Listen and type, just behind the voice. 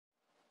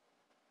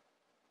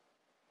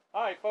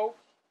Hi folks,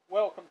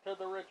 welcome to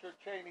the Richard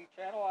Cheney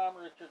channel. I'm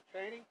Richard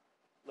Cheney.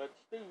 Let's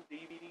do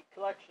DVD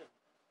collection.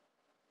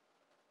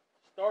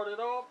 Started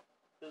off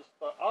is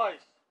the Ice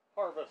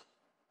Harvest.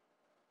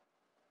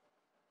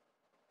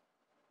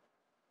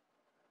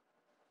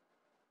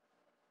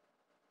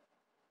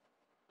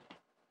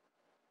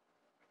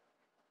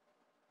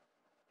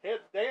 Ted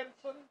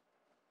Danson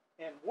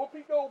and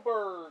Whoopi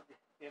Goldberg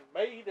in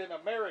Made in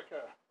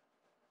America.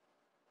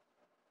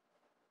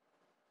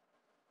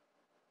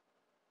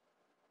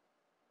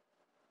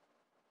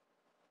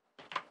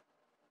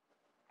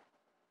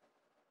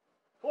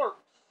 Clerks.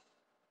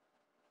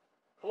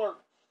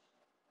 Clerks.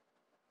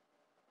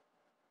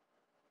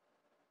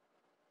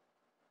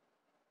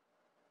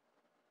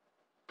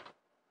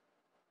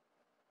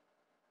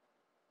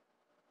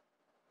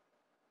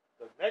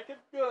 The Naked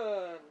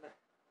Gun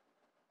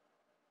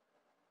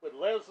with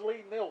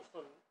Leslie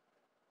Nielsen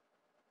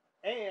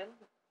and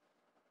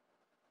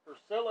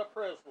Priscilla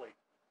Presley.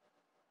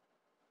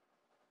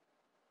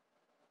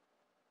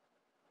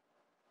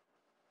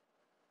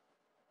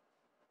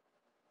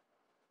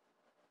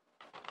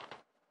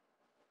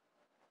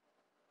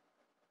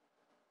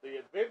 The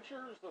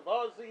Adventures of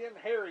Ozzie and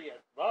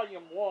Harriet,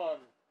 Volume 1.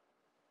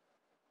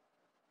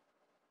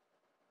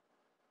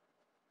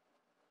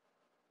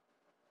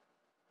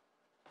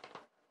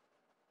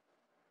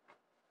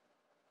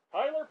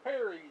 Tyler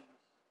Perry's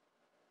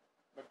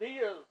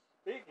Medea's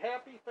Big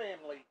Happy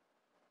Family.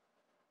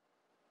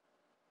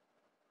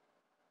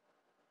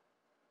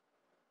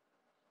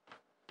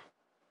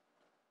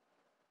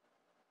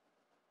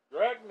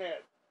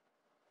 Dragnet.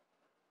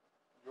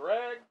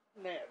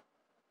 Dragnet.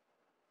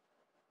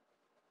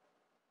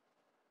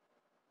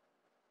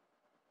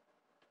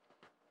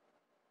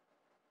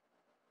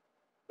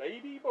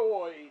 Baby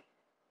Boy.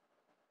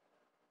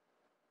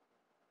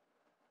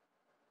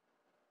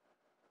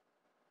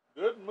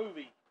 Good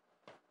movie.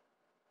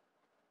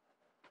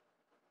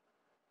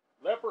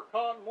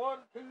 Leprechaun 1,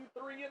 2,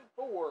 3, and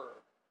 4.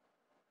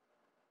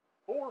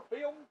 4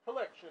 film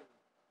collection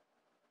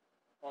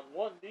on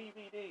 1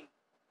 DVD.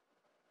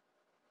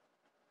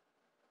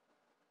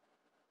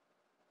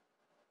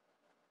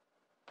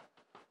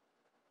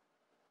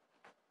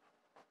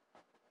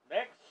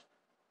 Next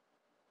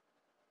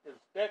is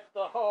Deck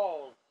the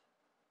Halls.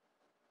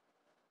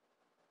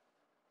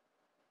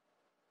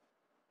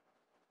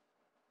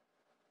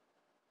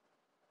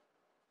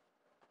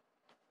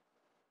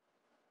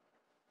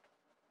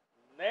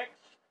 Next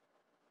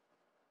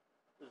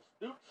is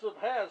Dukes of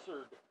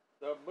Hazzard,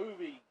 the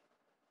movie.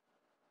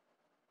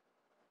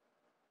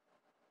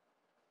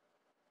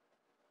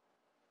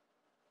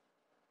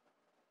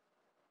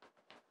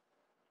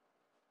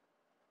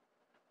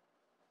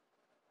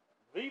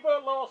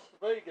 Viva Las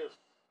Vegas,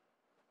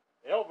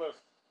 Elvis.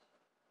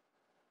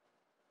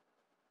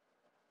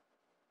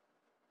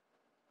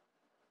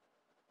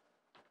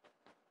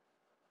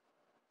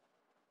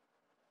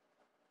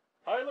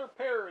 Tyler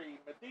Perry,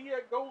 Medea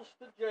Goes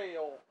to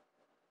Jail.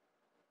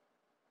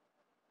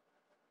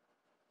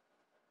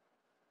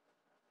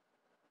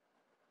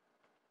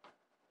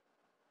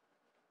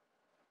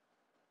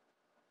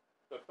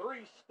 The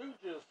Three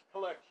Stooges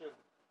collection.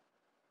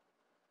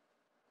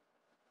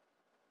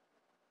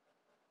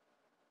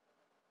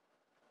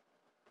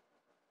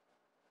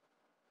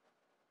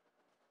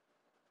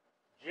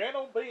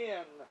 Gentle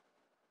Ben,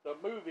 the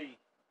movie.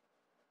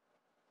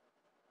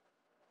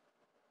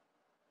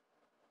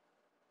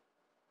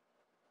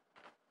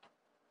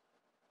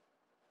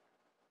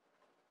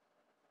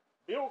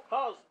 Bill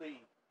Cosby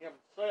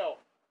himself.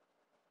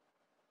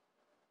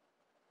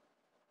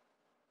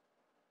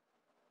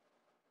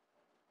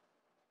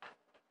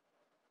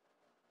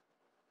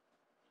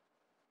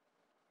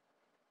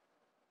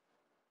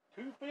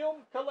 Two film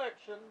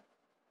collection,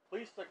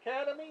 Police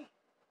Academy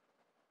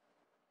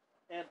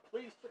and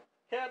Police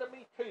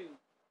Academy 2.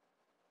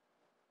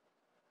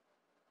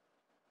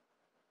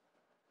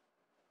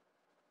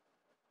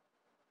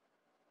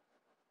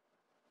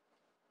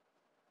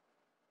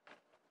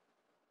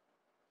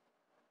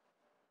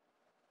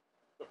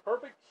 The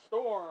Perfect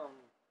Storm.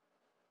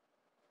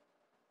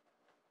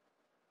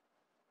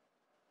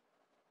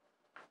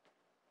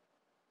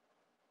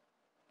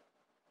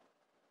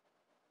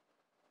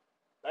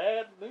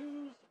 Bad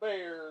News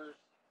Bears.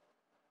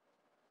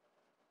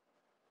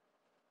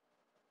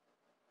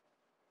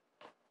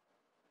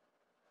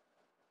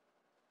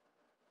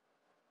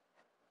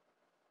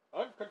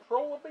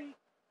 Uncontrollably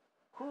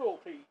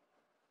Cruelty.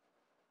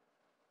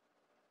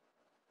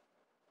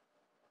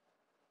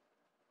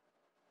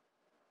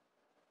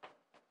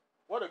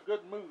 What a good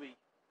movie.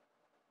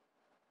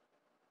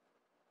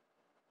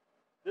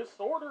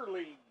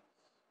 Disorderlies.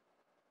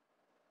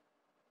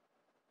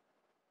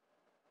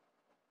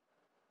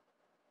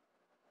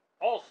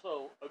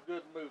 Also a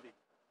good movie.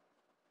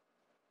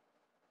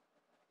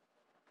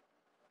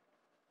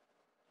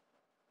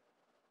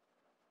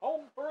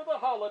 Home for the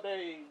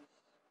Holidays.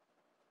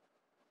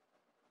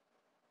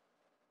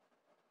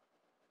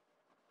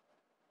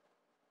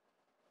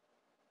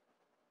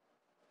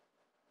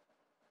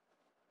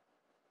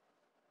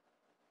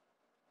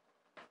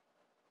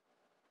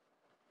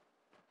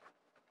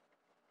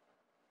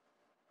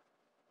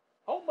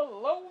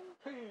 Alone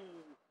 2,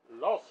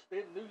 Lost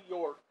in New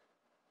York.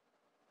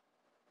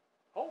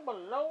 Home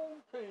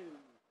Alone 2,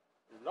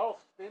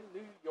 Lost in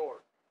New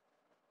York.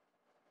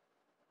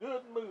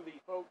 Good movie,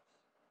 folks.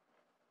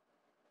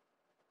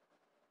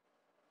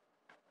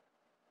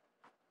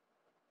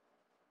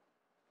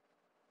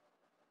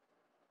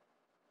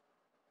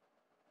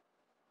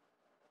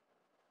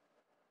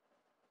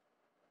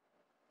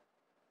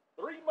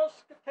 Three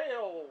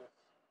Musketeers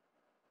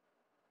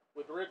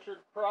with Richard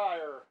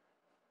Pryor.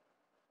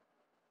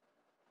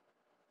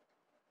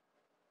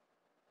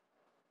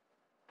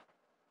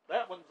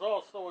 That one's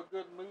also a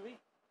good movie.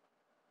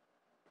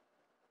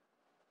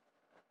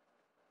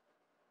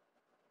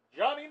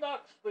 Johnny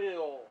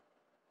Knoxville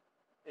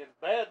in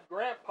Bad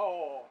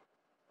Grandpa.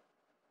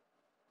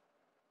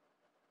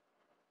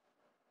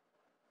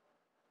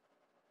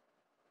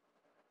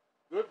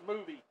 Good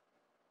movie.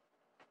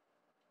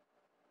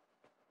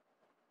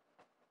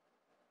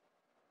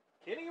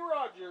 Kenny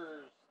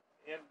Rogers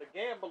in The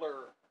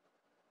Gambler.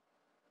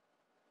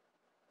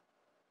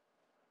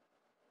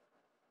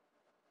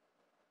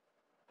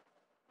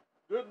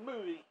 Good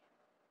movie.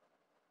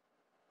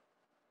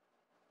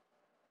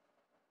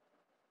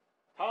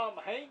 Tom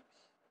Hanks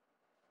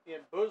in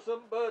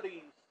Bosom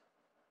Buddies.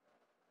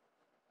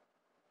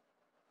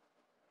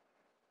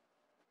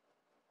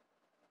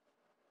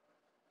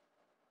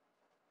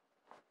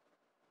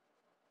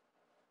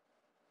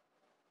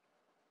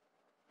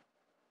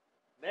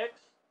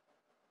 Next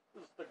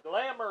is The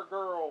Glamour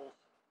Girls.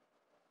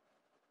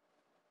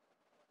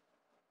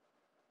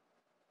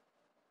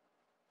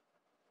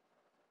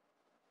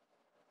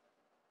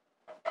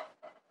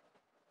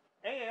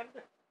 And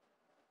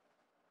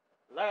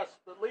last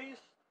but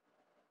least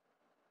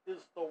is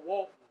The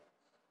Waltons.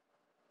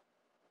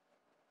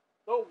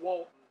 The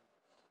Waltons.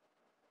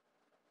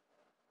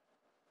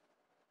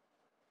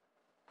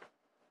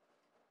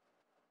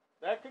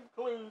 That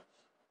concludes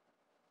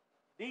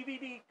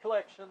DVD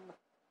collection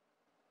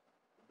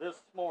this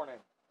morning.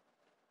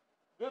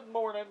 Good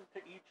morning to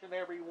each and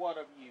every one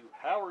of you.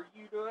 How are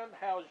you doing?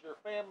 How's your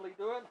family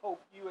doing?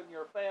 Hope you and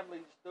your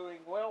family's doing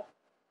well.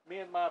 Me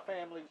and my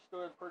family's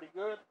doing pretty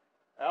good.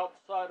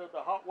 Outside of the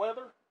hot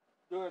weather,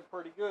 doing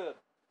pretty good.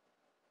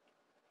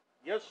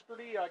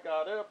 Yesterday I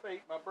got up,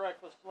 ate my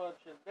breakfast, lunch,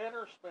 and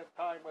dinner, spent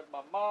time with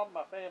my mom,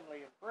 my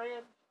family, and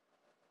friends,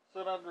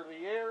 sit under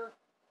the air,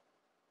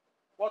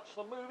 watched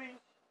some movies,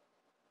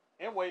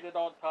 and waited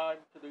on time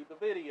to do the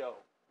video.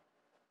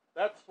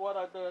 That's what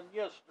I done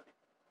yesterday.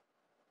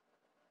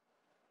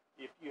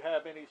 If you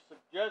have any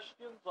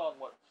suggestions on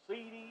what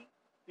CD,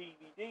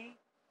 DVD,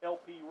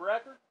 LP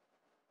record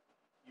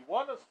you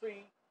want to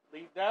see,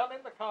 leave down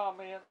in the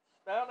comments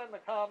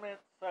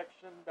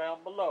section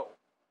down below.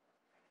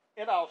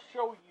 And I'll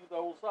show you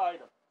those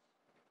items.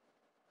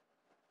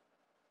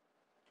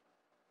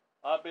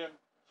 I've been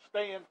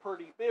staying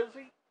pretty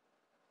busy,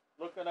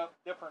 looking up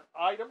different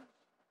items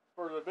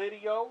for the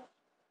videos.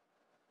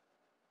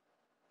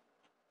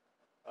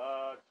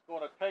 It's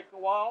going to take a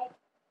while,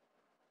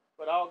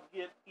 but I'll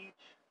get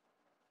each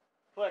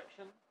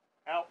collection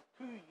out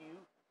to you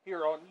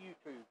here on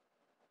YouTube.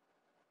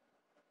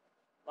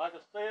 Like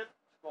I said,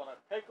 it's going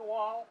to take a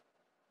while,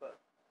 but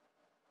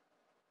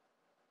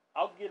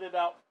I'll get it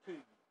out to you.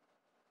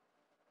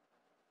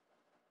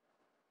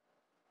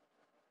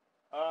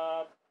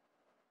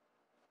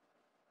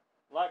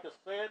 Like I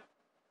said,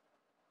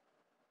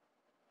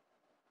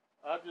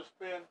 I've just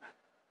been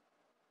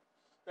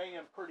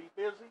staying pretty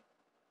busy,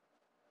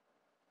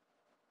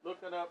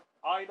 looking up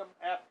item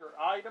after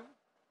item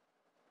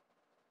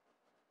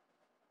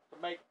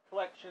to make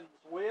collections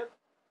with.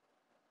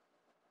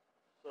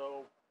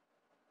 So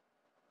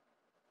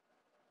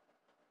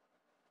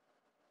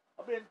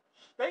I've been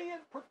staying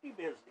pretty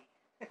busy.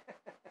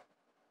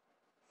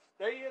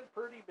 Staying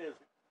pretty busy.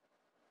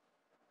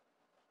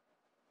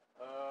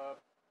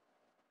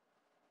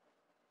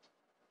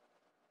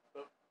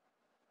 But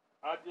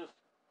I just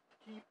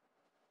keep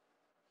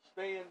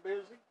staying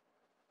busy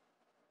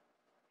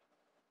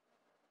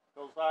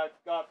because I've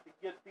got to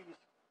get these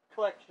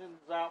collections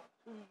out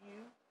to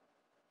you,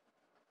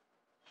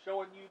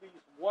 showing you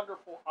these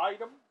wonderful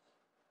items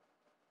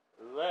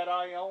that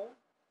I own,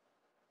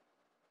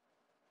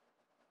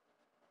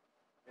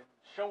 and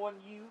showing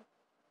you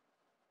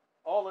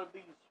all of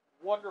these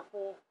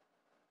wonderful,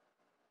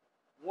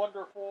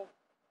 wonderful,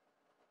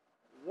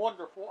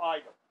 wonderful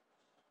items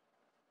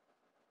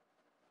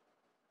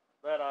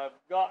that I've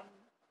gotten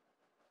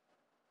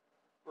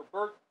for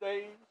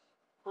birthdays,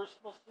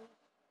 Christmases,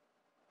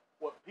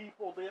 what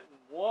people didn't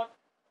want,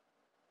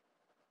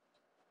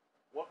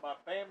 what my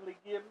family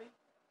gave me.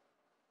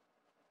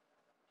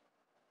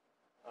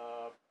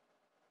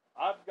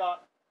 I've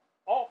got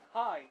all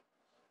kinds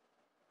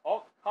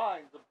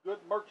of good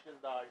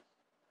merchandise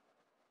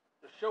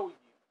to show you.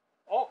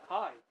 All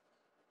kinds.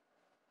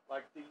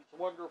 Like these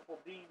wonderful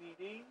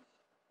DVDs.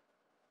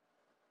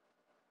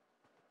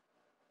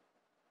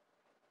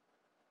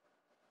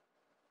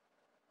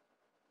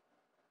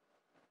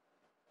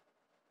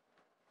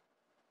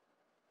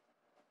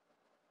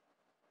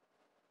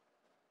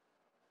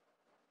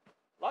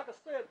 Like I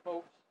I said,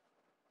 folks,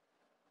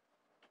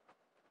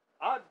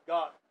 I've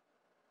got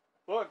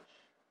a bunch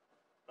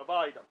of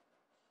items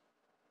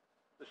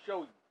to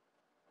show you.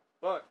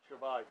 Bunch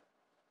of items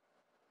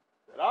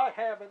that I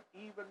haven't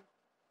even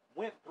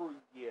went through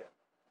yet.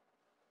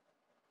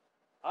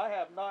 I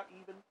have not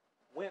even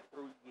went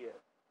through yet.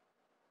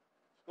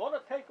 It's going to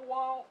take a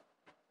while,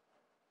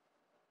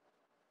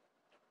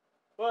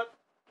 but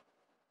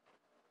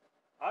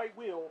I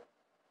will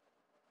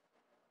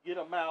get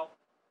them out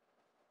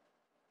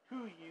to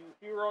you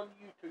here on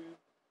YouTube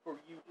for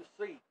you to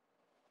see.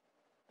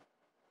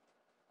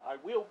 I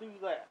will do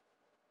that.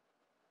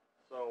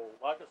 So,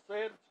 like I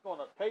said, it's going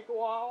to take a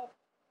while,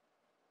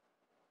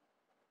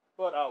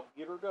 but I'll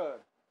get her done.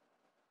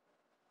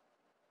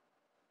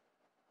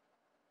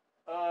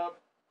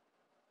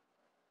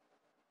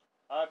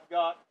 I've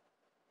got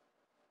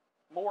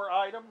more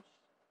items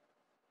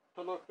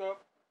to look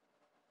up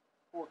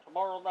for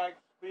tomorrow night's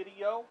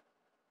video.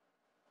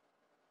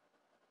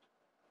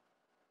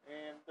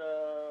 And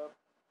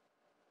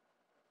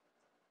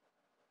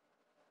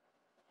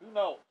who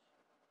knows?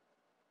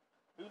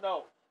 Who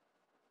knows?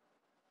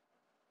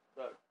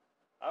 But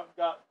I've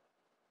got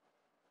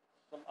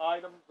some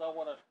items I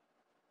want to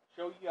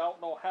show you. I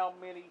don't know how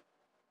many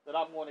that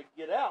I'm going to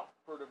get out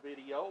for the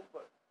video,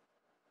 but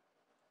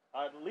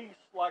I'd at least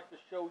like to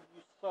show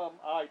you some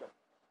items.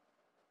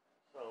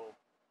 So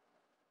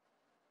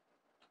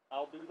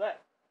I'll do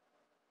that.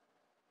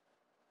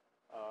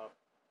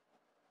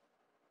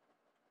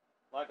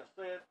 Like I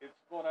said, it's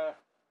going to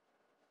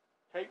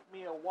take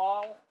me a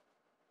while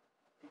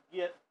to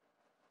get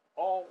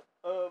all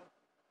of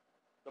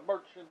the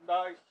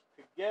merchandise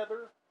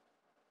together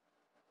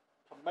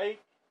to make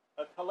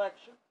a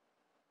collection,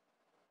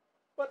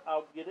 but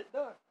I'll get it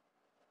done.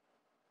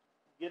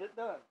 Get it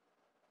done.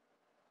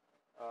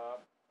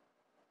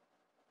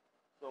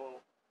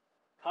 So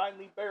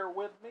kindly bear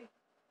with me,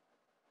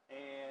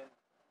 and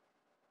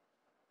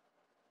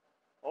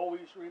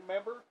always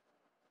remember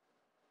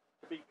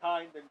to be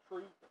kind and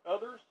true to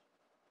others.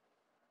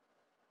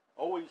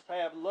 Always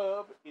have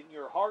love in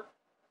your heart.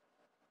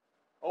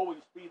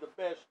 Always be the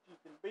best you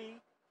can be.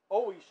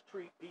 Always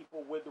treat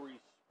people with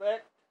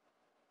respect.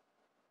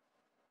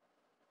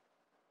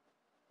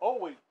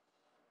 Always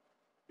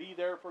be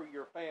there for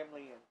your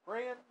family and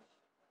friends.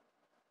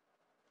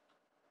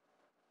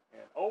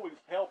 And always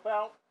help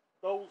out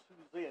those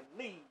who's in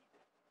need.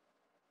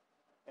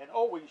 And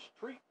always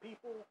treat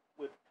people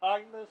with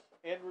kindness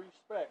and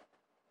respect.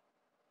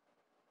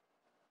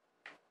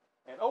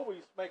 And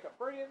always make a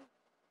friend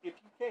if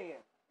you can.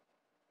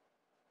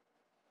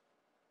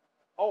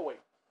 Always.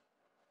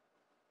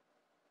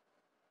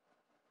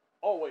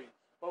 Always,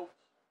 folks.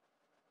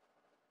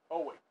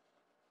 Always.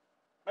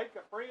 Make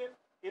a friend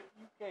if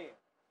you can.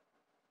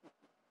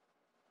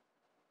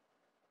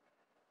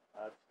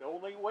 That's the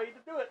only way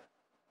to do it.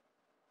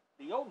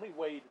 The only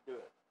way to do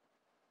it.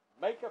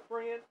 Make a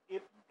friend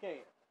if you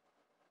can.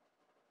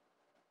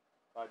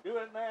 By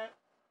doing that,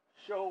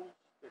 shows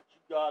that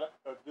you got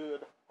a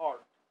good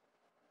heart.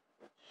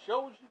 It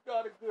shows you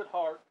got a good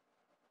heart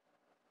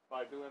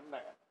by doing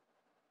that.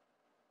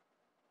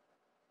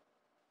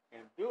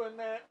 And doing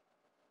that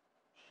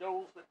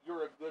shows that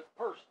you're a good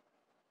person.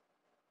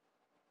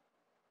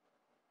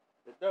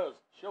 It does.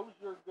 It shows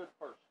you're a good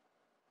person.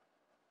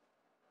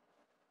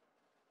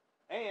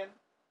 And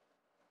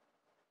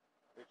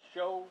it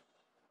shows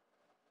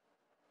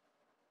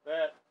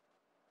that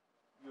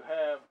you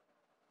have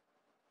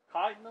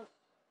kindness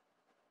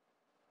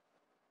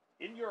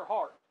in your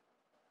heart.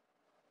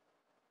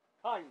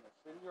 Kindness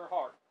in your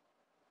heart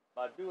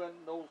by doing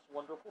those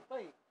wonderful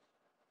things.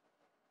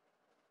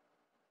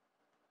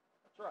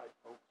 That's right,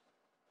 folks.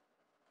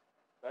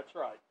 That's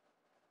right.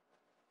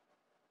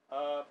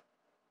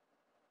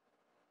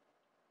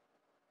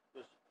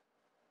 Just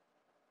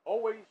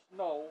always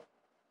know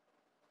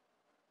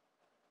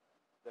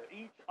that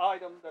each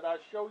item that I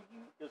show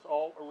you is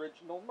all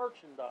original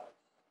merchandise.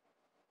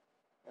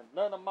 And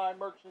none of my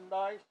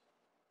merchandise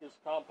is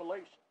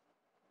compilation.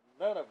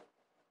 None of it.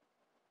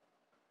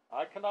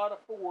 I cannot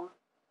afford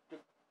to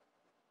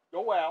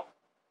go out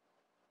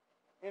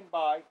and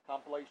buy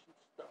compilation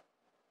stuff.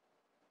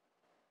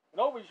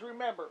 And always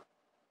remember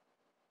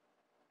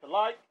to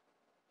like,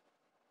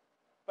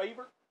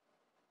 favorite,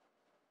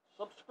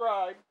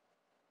 subscribe.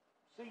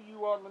 See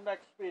you on the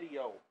next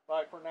video.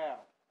 Bye for now.